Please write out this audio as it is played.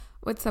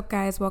What's up,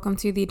 guys? Welcome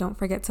to the Don't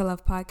Forget to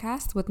Love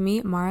podcast with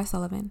me, Mara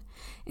Sullivan.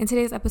 In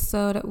today's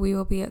episode, we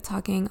will be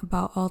talking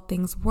about all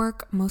things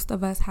work. Most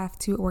of us have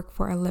to work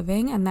for a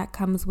living, and that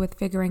comes with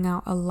figuring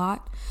out a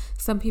lot.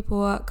 Some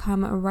people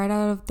come right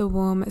out of the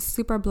womb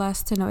super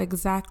blessed to know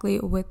exactly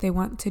what they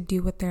want to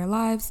do with their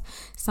lives.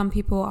 Some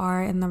people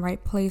are in the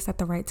right place at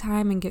the right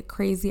time and get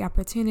crazy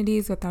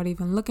opportunities without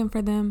even looking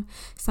for them.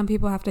 Some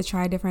people have to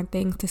try different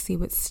things to see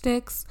what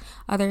sticks.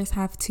 Others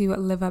have to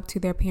live up to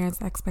their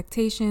parents'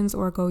 expectations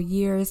or go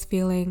years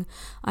feeling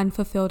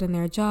unfulfilled in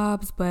their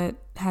jobs, but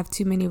have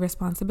too many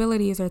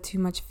responsibilities or too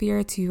much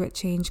fear to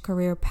change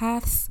career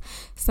paths.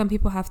 Some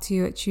people have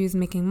to choose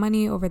making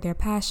money over their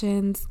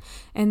passions.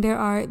 And there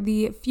are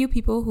the few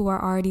people who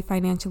are already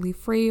financially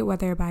free,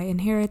 whether by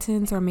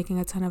inheritance or making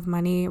a ton of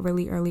money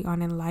really early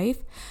on in life,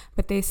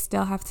 but they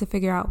still have to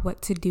figure out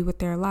what to do with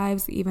their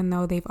lives, even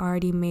though they've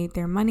already made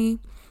their money.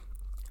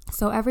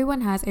 So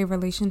everyone has a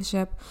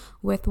relationship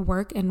with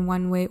work in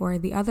one way or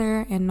the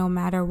other, and no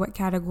matter what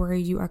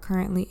category you are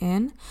currently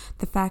in,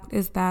 the fact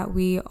is that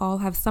we all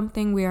have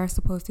something we are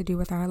supposed to do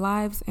with our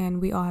lives,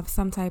 and we all have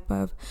some type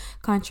of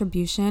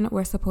contribution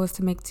we're supposed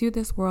to make to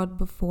this world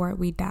before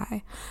we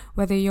die.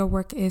 Whether your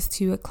work is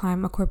to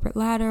climb a corporate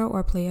ladder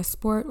or play a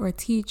sport or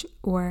teach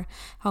or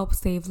help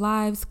save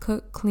lives,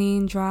 cook,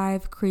 clean,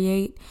 drive,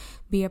 create,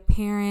 be a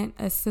parent,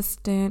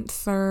 assistant,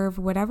 serve,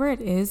 whatever it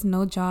is,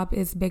 no job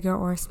is bigger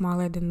or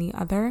smaller than the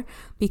other,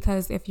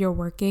 because if you're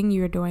working,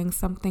 you're doing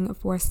something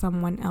for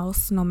someone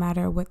else, no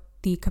matter what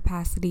the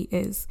capacity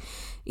is.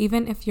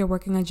 Even if you're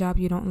working a job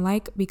you don't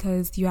like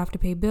because you have to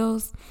pay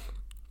bills,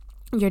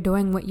 you're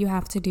doing what you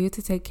have to do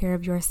to take care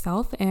of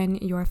yourself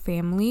and your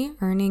family.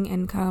 Earning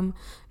income,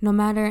 no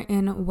matter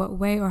in what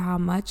way or how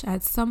much,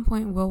 at some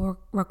point will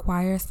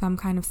require some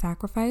kind of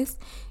sacrifice.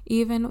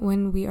 Even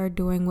when we are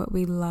doing what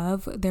we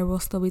love, there will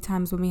still be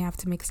times when we have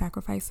to make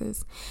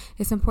sacrifices.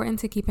 It's important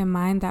to keep in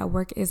mind that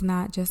work is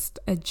not just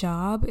a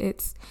job.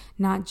 It's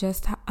not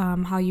just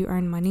how you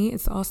earn money.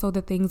 It's also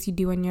the things you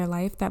do in your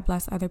life that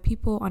bless other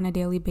people on a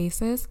daily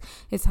basis.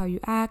 It's how you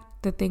act,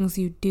 the things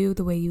you do,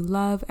 the way you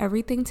love.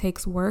 Everything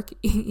takes work,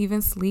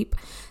 even sleep.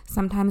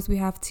 Sometimes we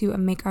have to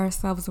make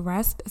ourselves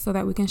rest so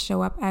that we can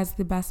show up as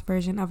the best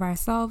version of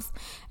ourselves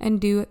and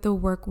do the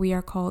work we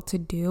are called to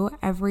do.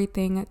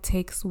 Everything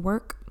takes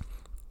work.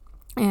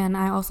 And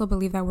I also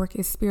believe that work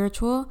is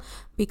spiritual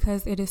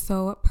because it is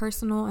so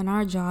personal in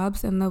our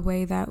jobs, and the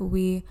work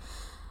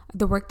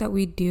that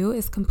we do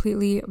is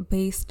completely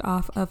based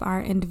off of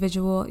our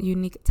individual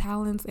unique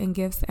talents and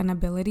gifts and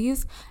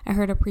abilities. I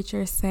heard a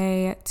preacher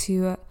say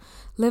to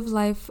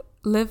live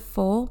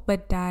full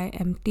but die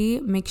empty.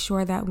 Make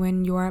sure that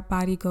when your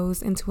body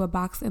goes into a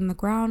box in the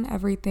ground,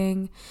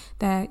 everything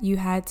that you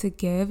had to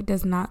give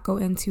does not go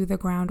into the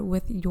ground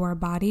with your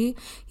body.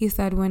 He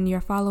said when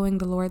you're following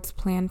the Lord's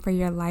plan for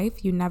your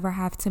life, you never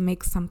have to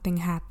make something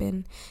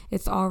happen.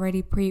 It's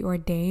already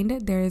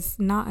preordained. There's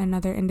not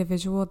another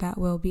individual that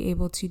will be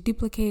able to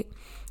duplicate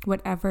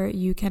whatever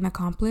you can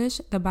accomplish.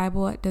 The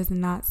Bible does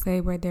not say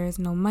where there is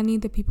no money,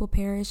 the people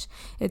perish.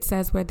 It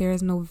says where there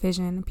is no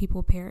vision,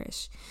 people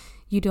perish.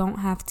 You don't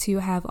have to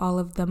have all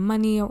of the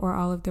money or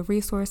all of the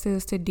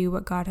resources to do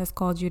what God has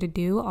called you to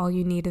do. All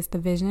you need is the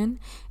vision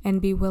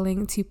and be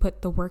willing to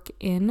put the work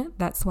in.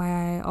 That's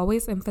why I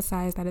always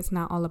emphasize that it's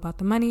not all about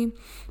the money.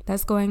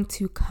 That's going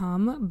to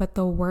come, but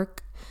the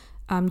work,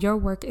 your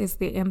work is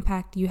the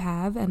impact you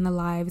have and the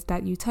lives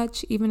that you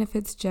touch, even if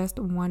it's just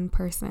one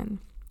person.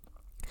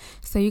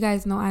 So you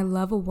guys know I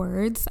love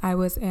words. I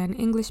was an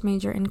English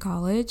major in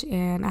college,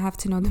 and I have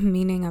to know the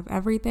meaning of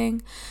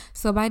everything.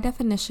 So by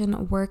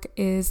definition, work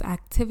is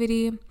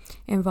activity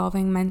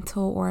involving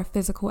mental or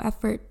physical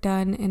effort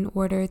done in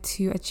order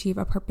to achieve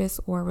a purpose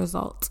or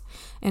result.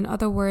 In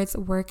other words,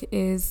 work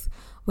is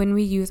when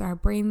we use our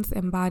brains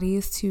and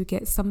bodies to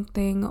get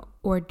something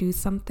or do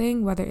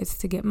something, whether it's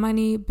to get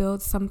money,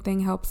 build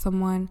something, help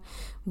someone.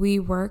 We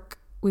work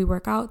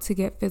out to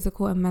get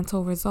physical and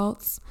mental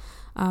results.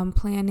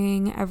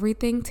 Planning,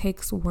 everything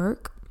takes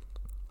work.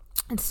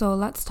 And so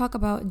let's talk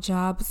about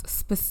jobs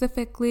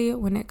specifically.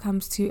 When it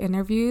comes to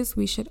interviews,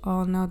 we should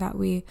all know that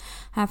we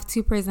have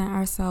to present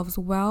ourselves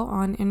well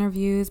on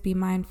interviews. Be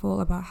mindful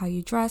about how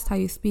you dress, how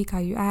you speak, how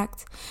you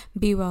act.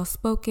 Be well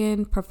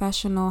spoken,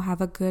 professional, have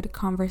a good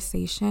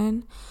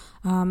conversation.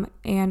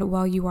 And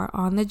while you are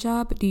on the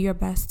job, do your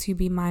best to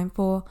be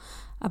mindful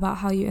about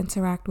how you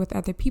interact with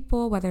other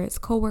people, whether it's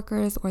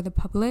coworkers or the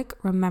public.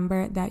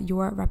 Remember that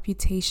your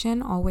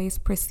reputation always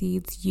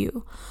precedes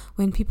you.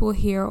 When people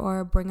hear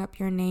or bring up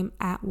your name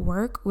at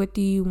work, what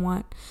do you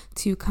want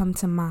to come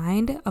to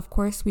mind? Of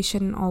course, we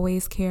shouldn't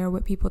always care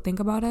what people think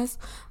about us,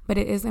 but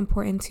it is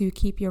important to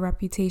keep your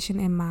reputation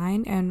in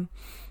mind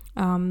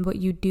and what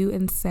you do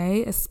and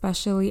say,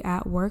 especially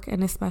at work,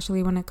 and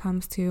especially when it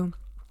comes to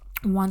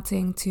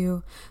wanting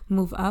to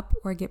move up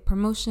or get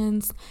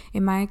promotions.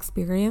 In my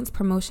experience,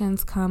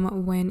 promotions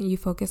come when you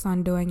focus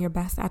on doing your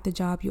best at the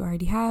job you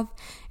already have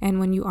and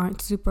when you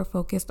aren't super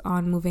focused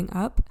on moving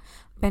up.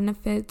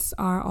 Benefits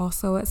are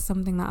also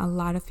something that a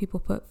lot of people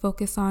put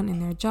focus on in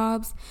their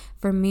jobs.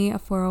 For me, a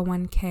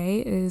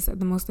 401k is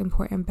the most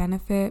important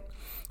benefit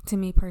to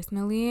me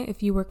personally.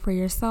 If you work for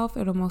yourself,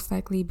 it'll most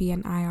likely be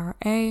an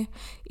IRA.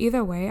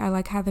 Either way, I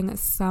like having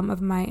some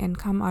of my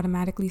income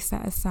automatically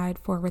set aside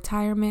for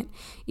retirement,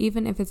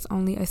 even if it's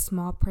only a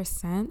small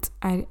percent.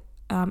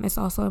 It's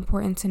also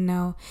important to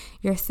know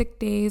your sick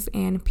days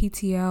and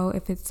PTO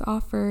if it's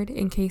offered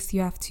in case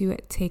you have to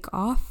take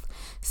off.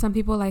 Some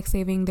people like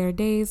saving their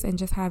days and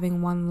just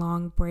having one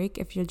long break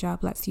if your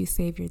job lets you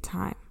save your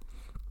time.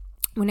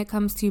 When it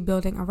comes to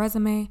building a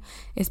resume,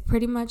 it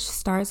pretty much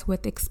starts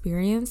with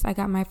experience. I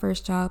got my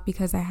first job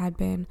because I had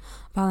been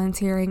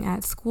volunteering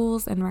at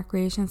schools and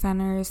recreation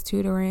centers,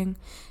 tutoring,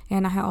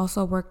 and I had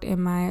also worked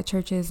in my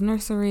church's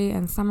nursery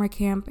and summer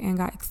camp and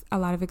got a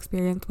lot of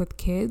experience with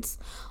kids.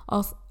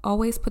 Also,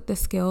 always put the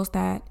skills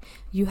that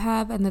you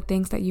have and the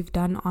things that you've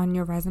done on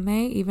your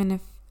resume, even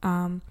if,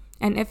 and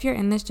if you're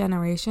in this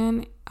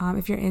generation,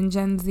 if you're in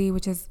Gen Z,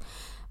 which is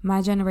my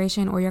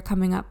generation, or you're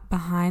coming up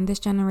behind this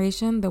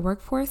generation, the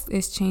workforce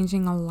is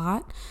changing a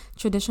lot.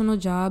 Traditional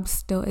jobs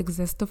still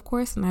exist, of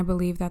course, and I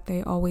believe that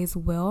they always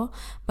will,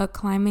 but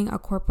climbing a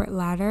corporate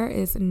ladder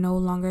is no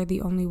longer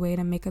the only way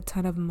to make a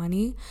ton of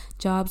money.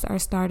 Jobs are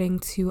starting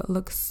to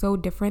look so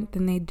different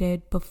than they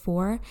did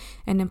before,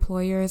 and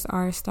employers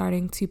are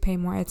starting to pay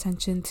more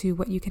attention to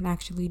what you can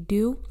actually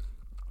do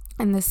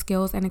and the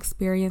skills and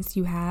experience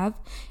you have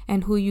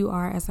and who you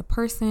are as a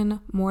person,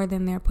 more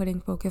than they're putting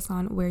focus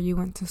on where you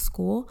went to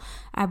school.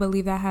 I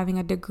believe that having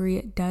a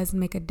degree does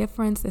make a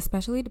difference,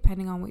 especially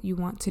depending on what you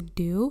want to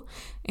do,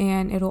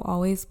 and it'll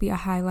always be a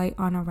highlight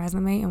on a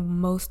resume in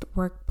most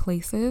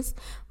workplaces,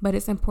 but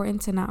it's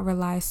important to not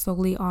rely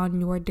solely on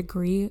your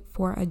degree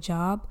for a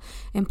job.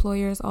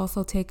 Employers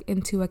also take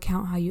into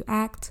account how you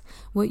act,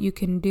 what you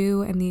can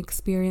do, and the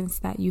experience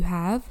that you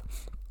have.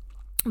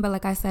 But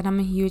like I said, I'm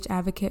a huge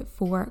advocate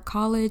for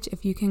college.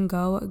 If you can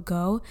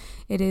go.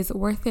 It is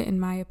worth it in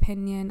my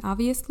opinion.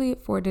 Obviously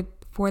for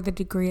the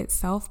degree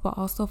itself, but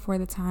also for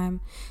the time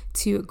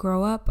to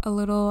grow up a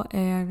little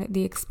and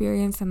the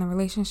experience and the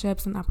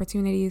relationships and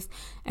opportunities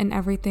and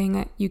everything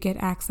that you get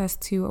access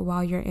to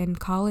while you're in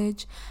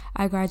college.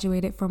 I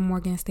graduated from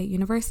Morgan State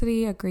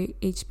University, a great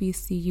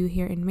HBCU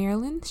here in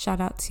Maryland. Shout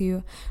out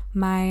to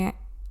my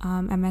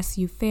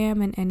MSU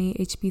fam and any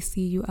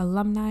HBCU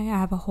alumni. I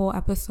have a whole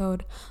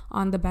episode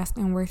on the best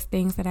and worst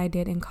things that I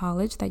did in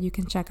college that you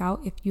can check out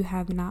if you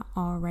have not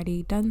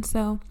already done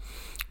so.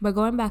 But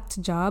going back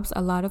to jobs,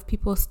 a lot of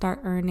people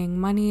start earning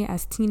money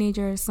as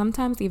teenagers,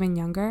 sometimes even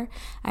younger.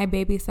 I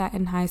babysat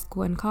in high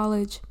school and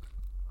college.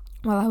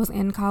 While I was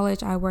in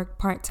college, I worked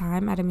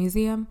part-time at a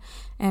museum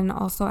and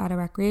also at a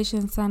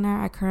recreation center.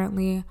 I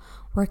currently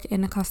work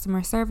in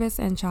customer service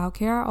and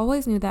childcare. I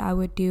always knew that I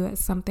would do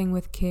something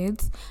with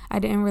kids. I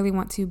didn't really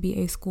want to be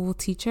a school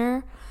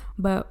teacher,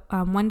 but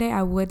one day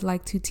I would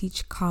like to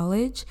teach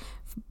college.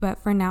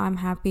 But for now, I'm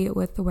happy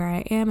with where I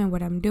am and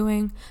what I'm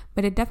doing.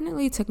 But it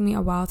definitely took me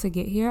a while to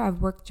get here.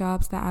 I've worked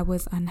jobs that I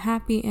was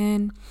unhappy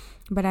in,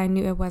 but I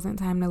knew it wasn't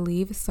time to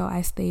leave, so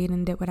I stayed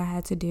and did what I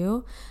had to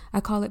do.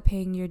 I call it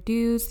paying your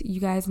dues. You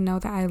guys know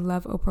that I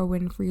love Oprah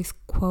Winfrey's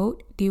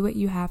quote, "Do what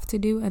you have to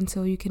do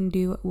until you can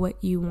do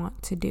what you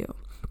want to do."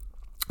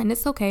 And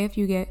it's okay if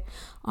you get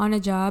on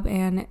a job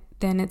and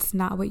then it's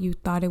not what you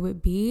thought it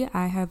would be.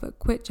 I have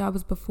quit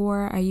jobs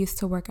before. I used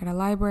to work at a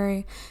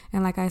library,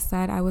 and like I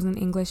said, I was an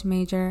English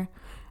major,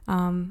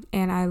 and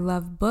I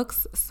love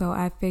books, so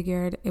I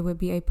figured it would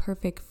be a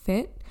perfect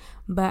fit.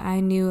 But I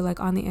knew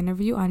on the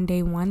interview on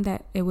day one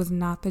that it was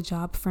not the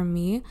job for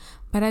me.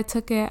 But I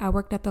took it. I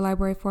worked at the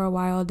library for a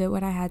while, did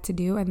what I had to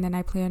do, and then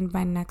I planned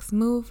my next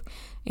move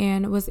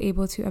and was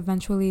able to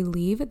eventually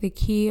leave. The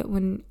key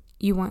when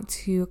you want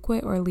to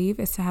quit or leave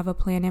is to have a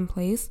plan in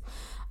place.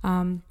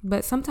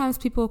 But sometimes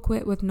people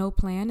quit with no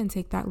plan and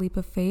take that leap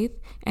of faith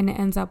and it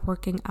ends up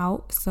working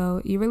out.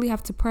 So you really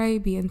have to pray,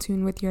 be in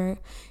tune with your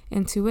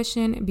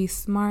intuition, be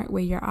smart,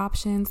 weigh your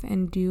options,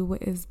 and do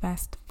what is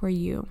best for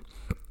you.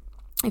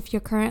 If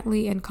you're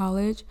currently in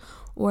college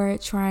or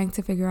trying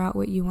to figure out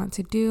what you want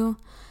to do,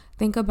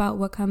 think about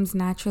what comes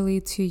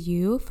naturally to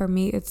you. For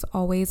me, it's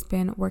always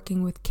been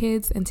working with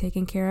kids and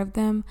taking care of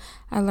them.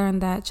 I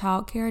learned that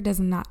childcare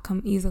does not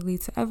come easily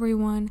to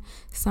everyone.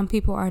 Some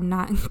people are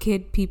not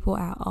kid people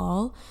at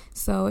all.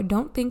 So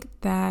don't think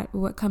that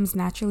what comes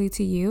naturally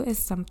to you is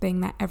something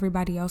that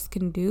everybody else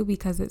can do,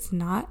 because it's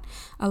not.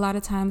 A lot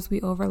of times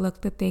we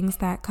overlook the things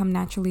that come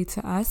naturally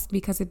to us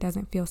because it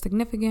doesn't feel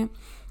significant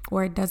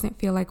or it doesn't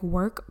feel like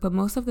work. But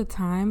most of the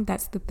time,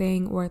 that's the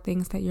thing or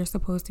things that you're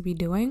supposed to be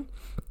doing.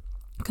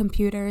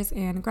 Computers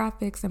and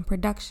graphics and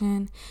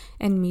production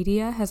and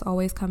media has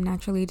always come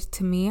naturally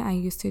to me. I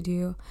used to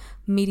do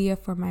media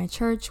for my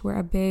church. We're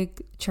a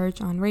big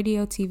church on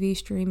radio, TV,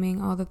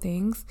 streaming, all the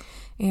things.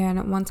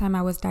 And one time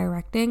I was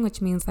directing,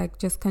 which means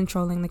just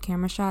controlling the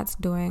camera shots,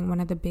 doing one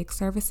of the big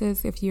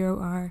services. If you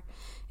are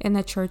in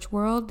the church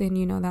world, then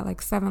you know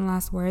that 7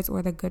 Last Words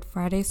or the Good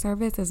Friday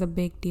service is a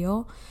big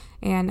deal.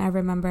 And I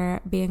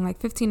remember being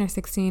 15 or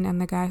 16, and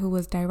the guy who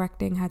was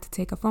directing had to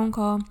take a phone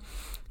call.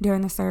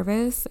 during the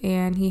service,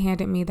 and he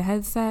handed me the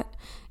headset,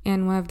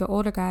 and one of the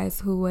older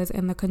guys who was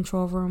in the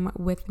control room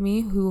with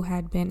me, who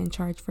had been in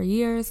charge for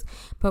years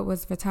but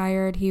was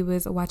retired, he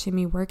was watching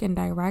me work and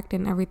direct,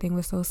 and everything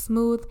was so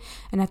smooth.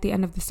 And at the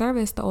end of the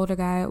service, the older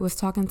guy was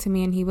talking to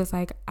me, and he was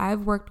like,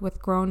 I've worked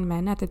with grown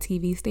men at the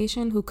TV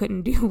station who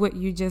couldn't do what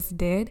you just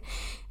did.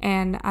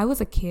 And I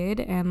was a kid,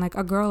 and like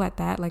a girl at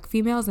that, like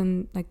females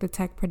in like the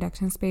tech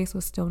production space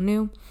was still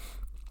new.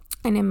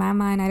 And in my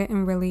mind, I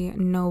didn't really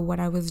know what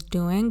I was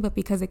doing, but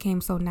because it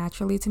came so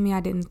naturally to me, I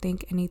didn't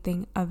think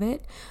anything of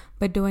it.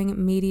 But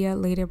doing media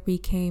later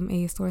became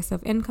a source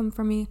of income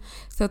for me.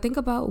 So think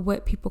about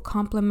what people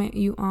compliment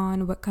you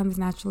on, what comes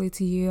naturally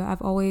to you.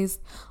 I've always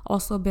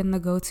also been the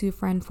go-to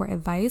friend for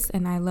advice,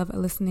 and I love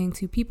listening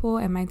to people,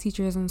 and my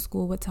teachers in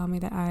school would tell me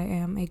that I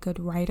am a good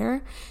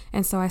writer.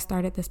 And so I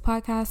started this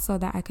podcast so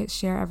that I could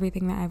share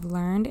everything that I've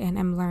learned and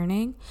am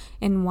learning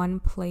in one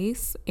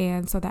place,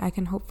 and so that I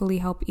can hopefully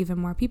help even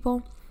more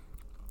people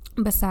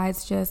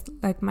besides just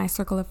like my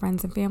circle of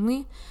friends and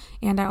family.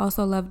 And I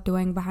also love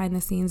doing behind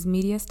the scenes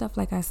media stuff,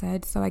 like I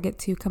said, so I get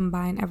to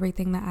combine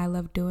everything that I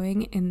love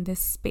doing in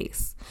this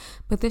space.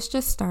 But this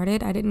just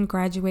started. I didn't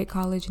graduate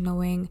college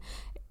knowing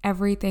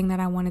everything that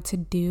I wanted to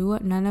do.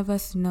 None of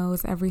us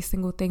knows every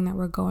single thing that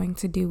we're going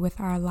to do with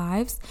our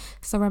lives.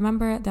 So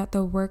remember that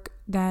the work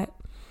that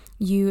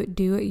you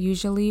do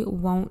usually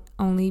won't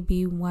only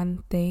be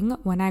one thing.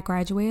 When I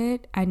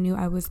graduated, I knew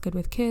I was good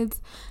with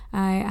kids.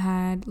 I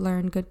had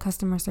learned good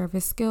customer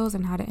service skills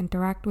and how to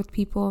interact with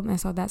people. And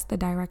so that's the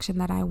direction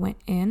that I went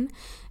in.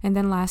 And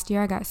then last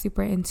year, I got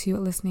super into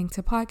listening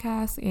to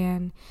podcasts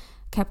and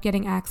kept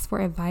getting asked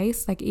for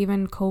advice. Like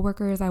even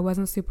coworkers I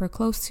wasn't super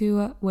close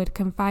to would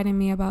confide in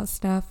me about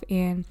stuff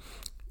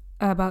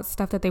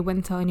that they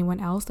wouldn't tell anyone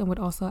else, and would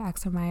also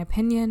ask for my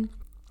opinion.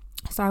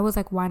 So I was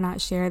like, why not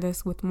share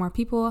this with more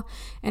people?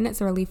 And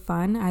it's really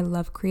fun. I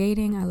love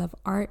creating. I love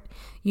art.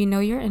 You know,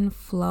 you're in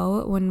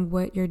flow when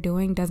what you're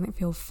doing doesn't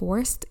feel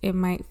forced. It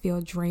might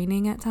feel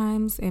draining at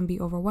times and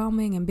be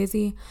overwhelming and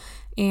busy.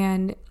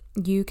 And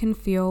you can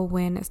feel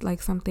when it's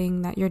like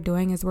something that you're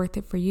doing is worth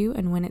it for you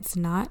and when it's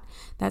not.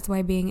 That's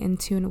why being in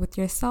tune with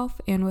yourself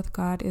and with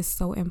God is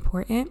so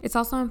important. It's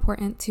also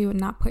important to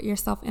not put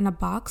yourself in a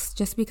box.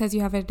 Just because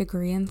you have a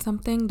degree in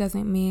something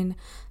doesn't mean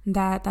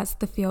that that's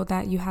the field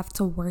that you have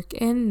to work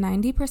in.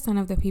 90%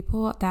 of the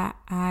people that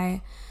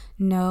I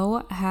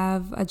know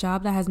have a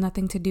job that has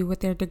nothing to do with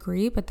their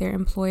degree, but their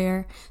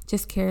employer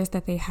just cares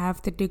that they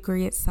have the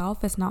degree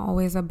itself. It's not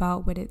always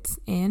about what it's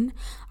in.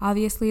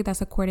 Obviously,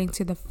 that's according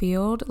to the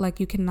field. Like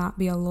you cannot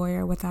be a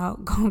lawyer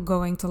without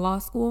going to law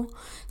school.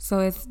 So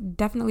it's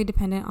definitely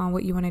dependent on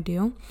what you want to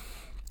do.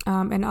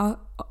 And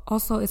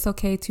also, it's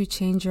okay to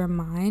change your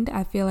mind.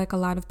 I feel like a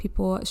lot of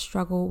people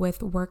struggle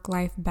with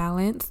work-life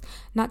balance,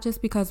 not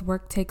just because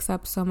work takes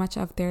up so much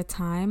of their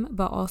time,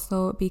 but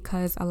also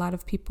because a lot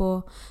of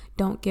people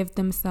don't give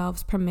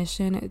themselves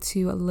permission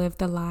to live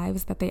the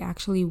lives that they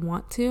actually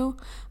want to.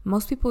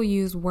 Most people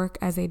use work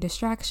as a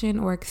distraction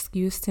or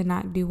excuse to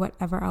not do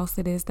whatever else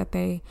it is that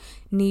they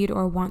need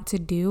or want to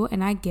do.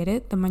 And I get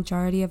it. The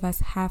majority of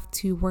us have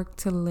to work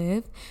to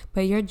live,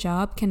 but your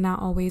job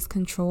cannot always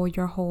control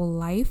your whole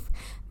life.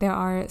 There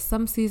are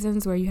some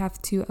seasons where you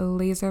have to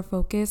laser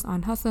focus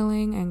on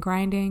hustling and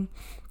grinding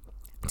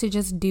to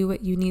just do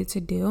what you need to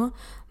do.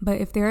 But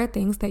if there are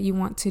things that you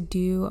want to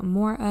do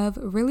more of,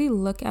 really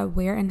look at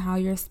where and how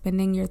you're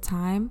spending your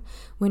time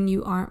when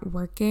you aren't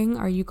working.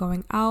 Are you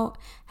going out,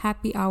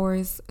 happy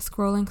hours,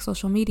 scrolling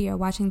social media,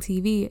 watching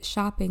TV,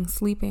 shopping,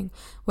 sleeping,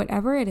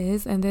 whatever it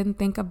is, and then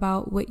think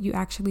about what you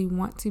actually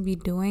want to be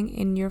doing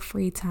in your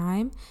free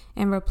time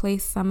and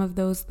replace some of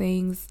those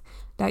things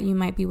that you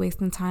might be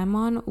wasting time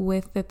on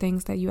with the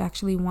things that you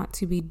actually want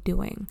to be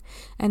doing.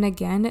 And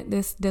again,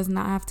 this does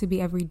not have to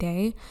be every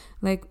day.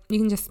 Like you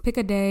can just pick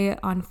a day.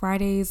 On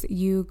Fridays,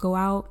 you go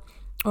out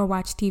or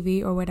watch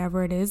TV or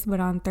whatever it is. But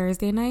on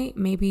Thursday night,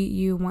 maybe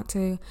you want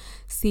to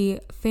see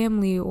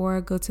family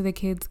or go to the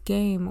kids'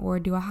 game or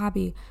do a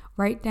hobby.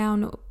 Write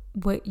down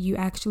what you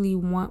actually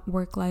want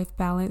work-life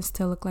balance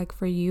to look like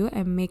for you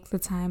and make the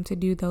time to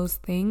do those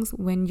things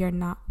when you're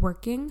not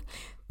working.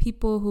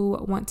 People who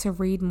want to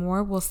read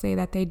more will say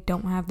that they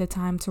don't have the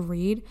time to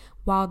read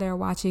while they're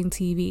watching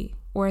TV,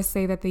 or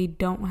say that they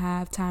don't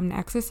have time to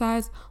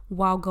exercise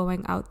while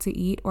going out to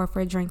eat or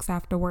for drinks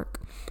after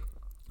work.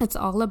 It's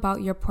all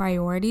about your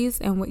priorities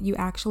and what you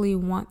actually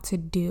want to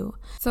do.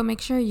 So make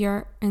sure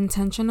you're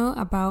intentional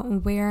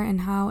about where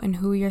and how and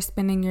who you're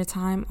spending your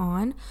time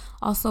on.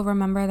 Also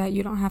remember that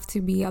you don't have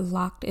to be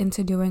locked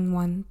into doing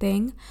one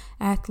thing.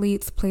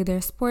 Athletes play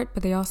their sport,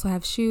 but they also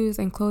have shoes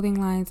and clothing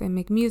lines and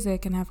make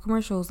music and have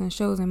commercials and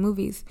shows and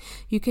movies.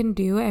 You can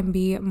do and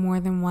be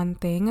more than one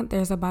thing.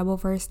 There's a Bible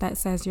verse that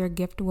says your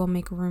gift will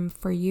make room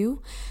for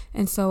you.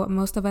 And so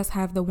most of us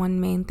have the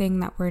one main thing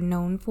that we're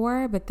known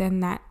for, but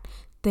then that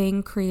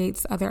thing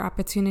creates other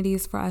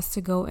opportunities for us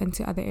to go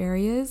into other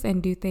areas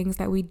and do things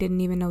that we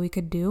didn't even know we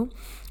could do.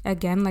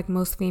 Again, like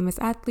most famous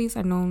athletes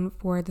are known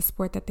for the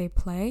sport that they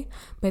play,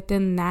 but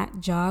then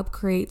that job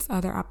creates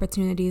other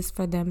opportunities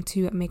for them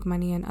to make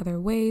money in other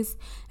ways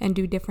and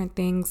do different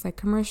things like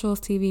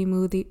commercials, TV,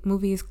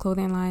 movies,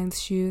 clothing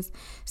lines, shoes,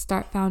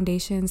 start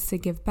foundations to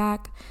give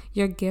back.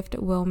 Your gift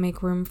will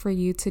make room for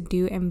you to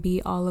do and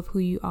be all of who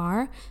you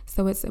are.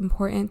 So it's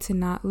important to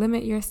not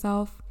limit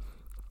yourself.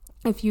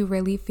 If you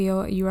really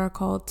feel you are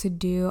called to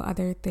do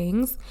other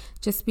things,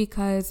 just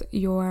because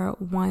you're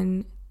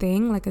one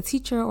thing, like a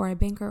teacher or a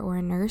banker or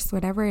a nurse,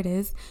 whatever it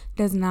is,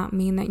 does not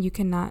mean that you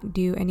cannot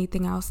do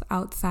anything else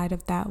outside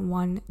of that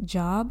one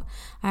job.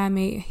 I am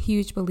a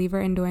huge believer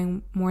in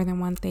doing more than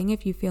one thing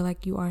if you feel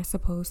like you are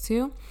supposed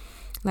to.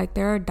 Like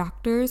there are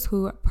doctors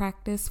who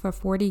practice for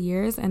 40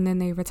 years and then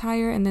they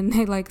retire and then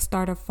they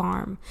start a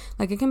farm.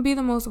 Like it can be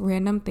the most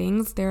random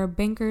things. There are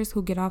bankers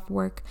who get off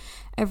work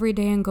every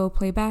day and go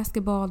play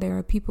basketball. There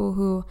are people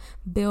who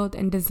build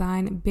and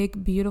design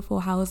big,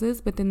 beautiful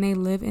houses, but then they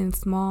live in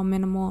small,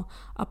 minimal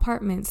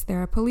apartments. There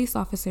are police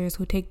officers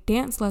who take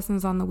dance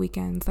lessons on the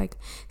weekends, like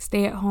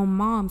stay-at-home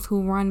moms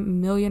who run $1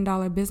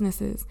 million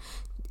businesses.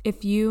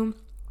 If you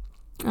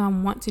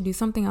want to do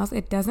something else,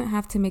 it doesn't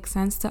have to make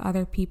sense to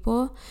other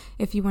people.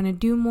 If you want to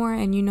do more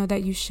and you know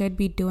that you should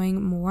be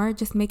doing more,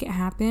 just make it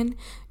happen.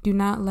 Do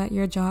not let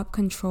your job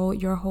control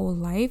your whole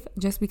life.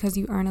 Just because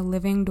you earn a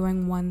living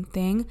doing one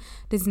thing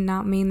does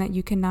not mean that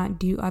you cannot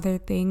do other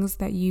things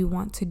that you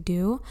want to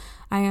do.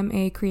 I am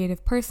a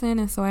creative person,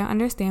 and so I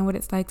understand what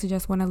it's like to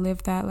just want to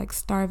live that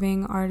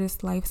starving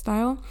artist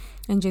lifestyle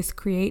and just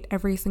create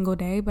every single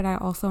day. But I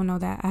also know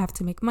that I have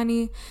to make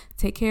money,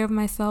 take care of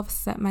myself,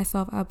 set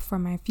myself up for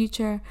my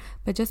future.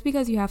 But just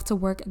because you have to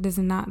work does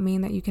not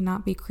mean that you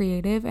cannot be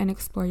creative and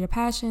explore your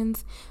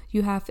passions.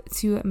 You have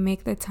to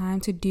make the time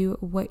to do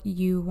what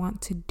you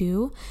want to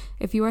do.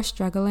 If you are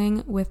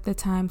struggling with the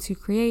time to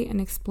create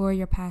and explore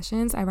your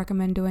passions, I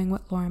recommend doing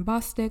what Lauren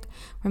Bostic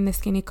from The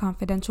Skinny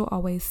Confidential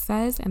always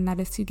says, and that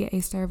is to get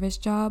a service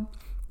job.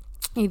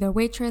 Either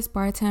waitress,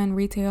 bartend,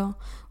 retail,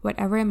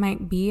 whatever it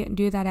might be.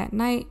 Do that at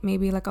night,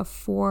 maybe a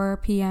 4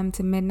 p.m.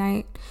 to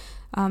midnight,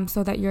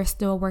 so that you're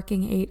still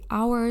working 8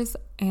 hours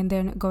and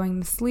then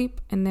going to sleep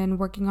and then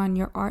working on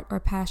your art or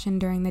passion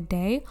during the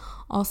day.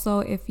 Also,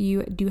 if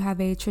you do have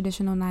a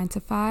traditional 9 to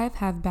 5,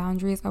 have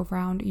boundaries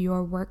around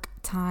your work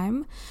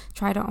time.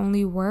 Try to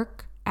only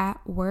work at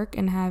work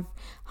and have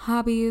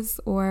hobbies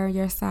or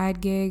your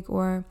side gig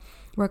or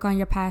work on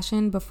your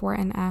passion before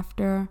and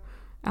after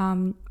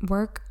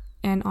work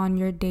and on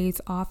your days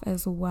off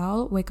as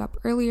well. Wake up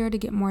earlier to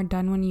get more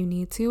done when you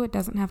need to. It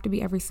doesn't have to be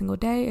every single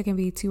day. It can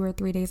be 2 or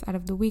 3 days out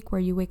of the week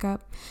where you wake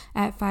up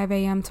at 5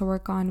 a.m. to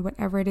work on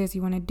whatever it is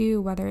you want to do,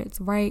 whether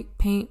it's write,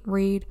 paint,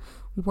 read,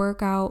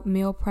 workout,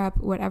 meal prep,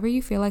 whatever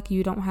you feel like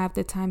you don't have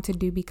the time to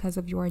do because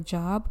of your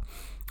job,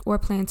 or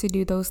plan to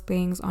do those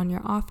things on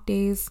your off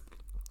days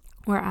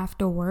or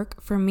after work.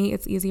 For me,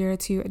 it's easier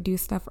to do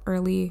stuff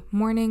early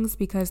mornings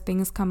because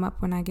things come up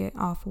when I get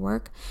off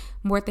work.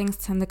 More things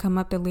tend to come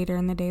up the later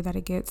in the day that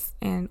it gets,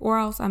 or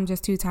else I'm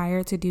just too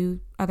tired to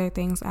do other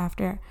things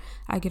after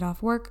I get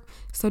off work.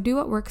 So do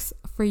what works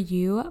for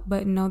you,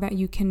 but know that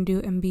you can do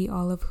and be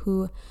all of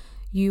who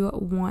you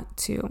want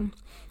to.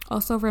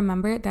 Also,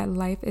 remember that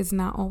life is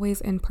not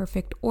always in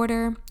perfect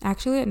order.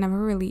 Actually, it never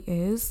really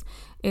is.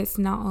 It's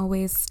not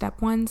always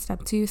step 1,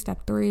 step 2,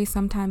 step 3.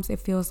 Sometimes it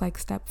feels like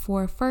step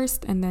 4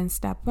 first, and then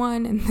step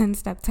 1, and then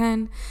step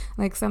 10.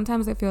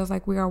 Sometimes it feels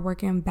like we are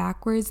working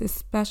backwards,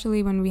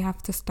 especially when we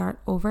have to start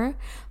over.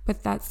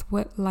 But that's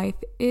what life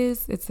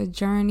is. It's a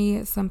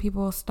journey. Some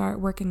people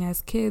start working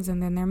as kids,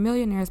 and then they're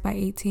millionaires by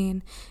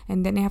 18,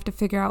 and then they have to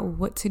figure out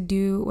what to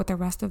do with the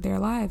rest of their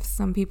lives.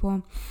 Some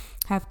people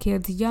have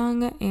kids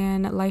young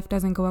and life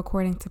doesn't go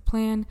according to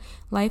plan.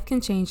 Life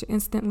can change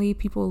instantly.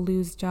 People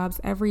lose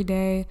jobs every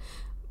day,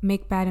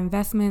 make bad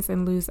investments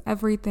and lose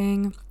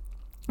everything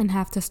and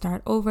have to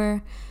start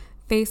over,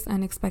 face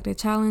unexpected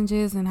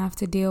challenges and have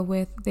to deal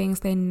with things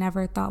they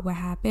never thought would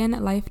happen.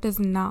 Life does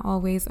not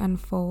always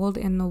unfold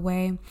in the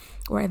way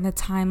or in the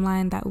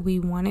timeline that we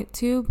want it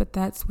to, but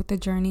that's what the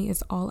journey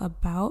is all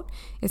about.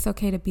 It's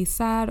okay to be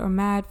sad or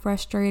mad,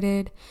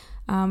 frustrated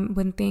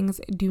when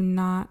things do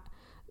not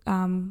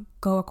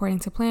go according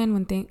to plan,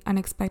 when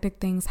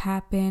unexpected things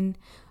happen,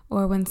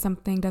 or when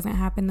something doesn't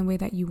happen the way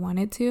that you want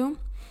it to.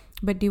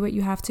 But do what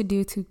you have to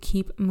do to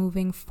keep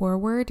moving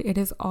forward. It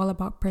is all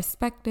about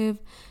perspective,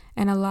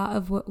 and a lot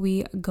of what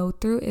we go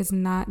through is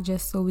not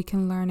just so we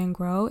can learn and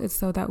grow. It's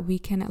so that we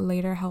can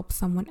later help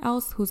someone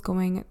else who's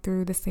going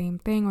through the same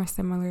thing or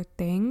similar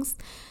things.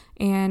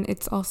 And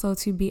it's also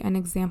to be an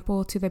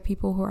example to the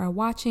people who are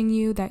watching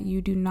you that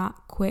you do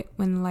not quit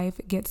when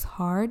life gets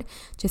hard.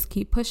 Just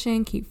keep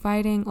pushing, keep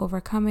fighting,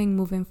 overcoming,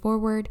 moving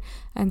forward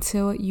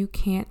until you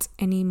can't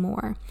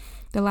anymore.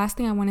 The last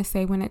thing I want to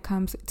say when it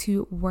comes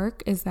to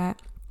work is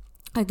that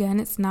Again,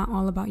 it's not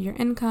all about your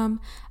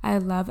income. I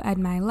love Ed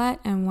Mylett,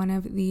 and one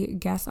of the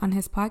guests on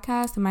his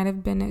podcast, it might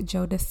have been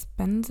Joe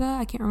Dispenza,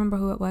 I can't remember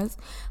who it was,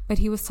 but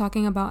he was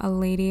talking about a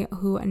lady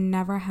who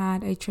never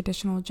had a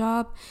traditional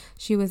job.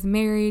 She was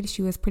married,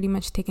 she was pretty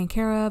much taken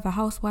care of, a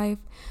housewife,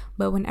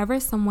 but whenever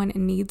someone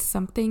needs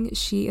something,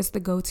 she is the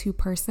go-to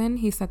person.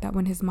 He said that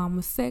when his mom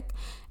was sick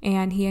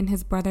and he and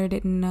his brother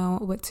didn't know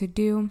what to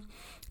do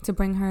to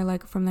bring her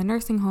like from the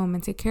nursing home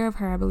and take care of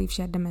her, I believe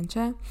she had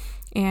dementia,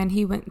 and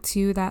he went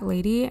to that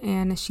lady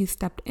and she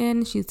stepped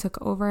in, she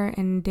took over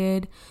and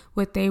did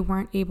what they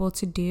weren't able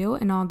to do.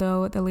 And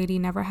although the lady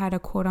never had a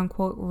quote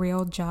unquote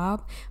real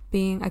job,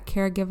 being a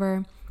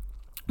caregiver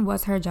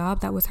was her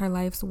job, that was her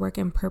life's work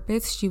and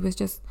purpose. She was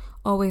just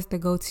always the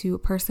go-to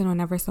person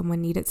whenever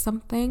someone needed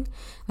something.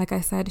 Like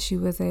I said, she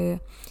was a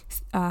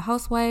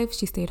housewife,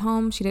 she stayed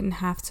home, she didn't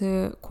have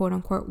to quote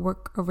unquote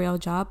work a real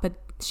job, but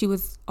she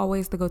was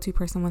always the go-to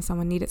person when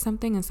someone needed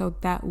something, and so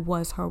that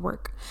was her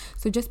work.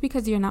 So just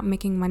because you're not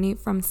making money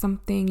from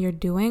something you're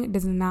doing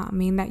does not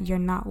mean that you're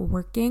not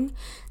working.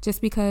 Just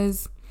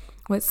because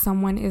what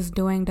someone is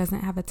doing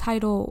doesn't have a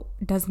title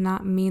does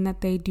not mean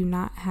that they do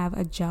not have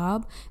a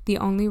job. The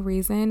only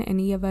reason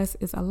any of us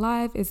is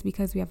alive is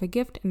because we have a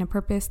gift and a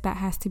purpose that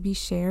has to be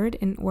shared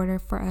in order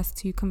for us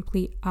to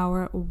complete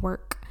our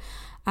work.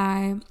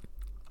 I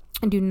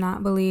do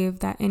not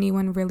believe that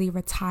anyone really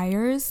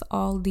retires.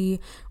 All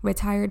the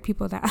retired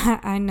people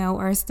that I know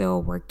are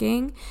still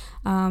working.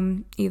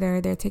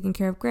 Either they're taking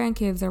care of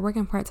grandkids, they're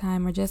working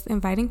part-time, or just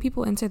inviting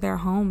people into their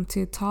home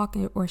to talk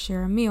or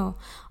share a meal.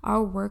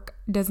 Our work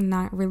does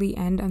not really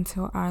end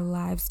until our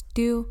lives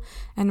do.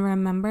 And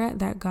remember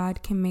that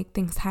God can make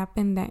things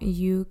happen that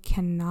you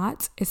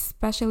cannot,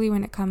 especially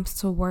when it comes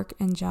to work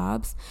and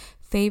jobs.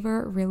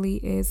 Favor really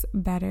is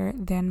better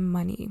than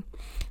money.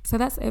 So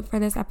that's it for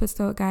this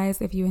episode, guys.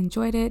 If you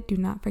enjoyed it, do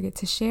not forget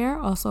to share.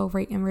 Also,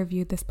 rate and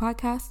review this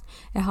podcast.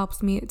 It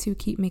helps me to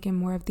keep making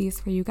more of these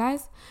for you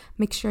guys.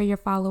 Make sure you're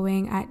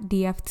following at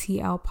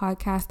DFTL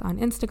Podcast on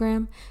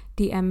Instagram.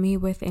 DM me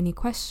with any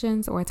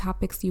questions or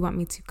topics you want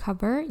me to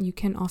cover. You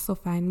can also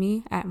find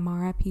me at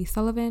Mara P.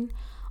 Sullivan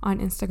on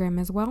Instagram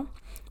as well.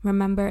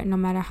 Remember, no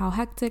matter how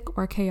hectic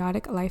or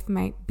chaotic life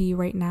might be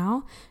right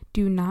now,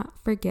 do not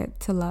forget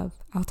to love.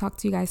 I'll talk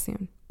to you guys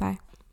soon. Bye.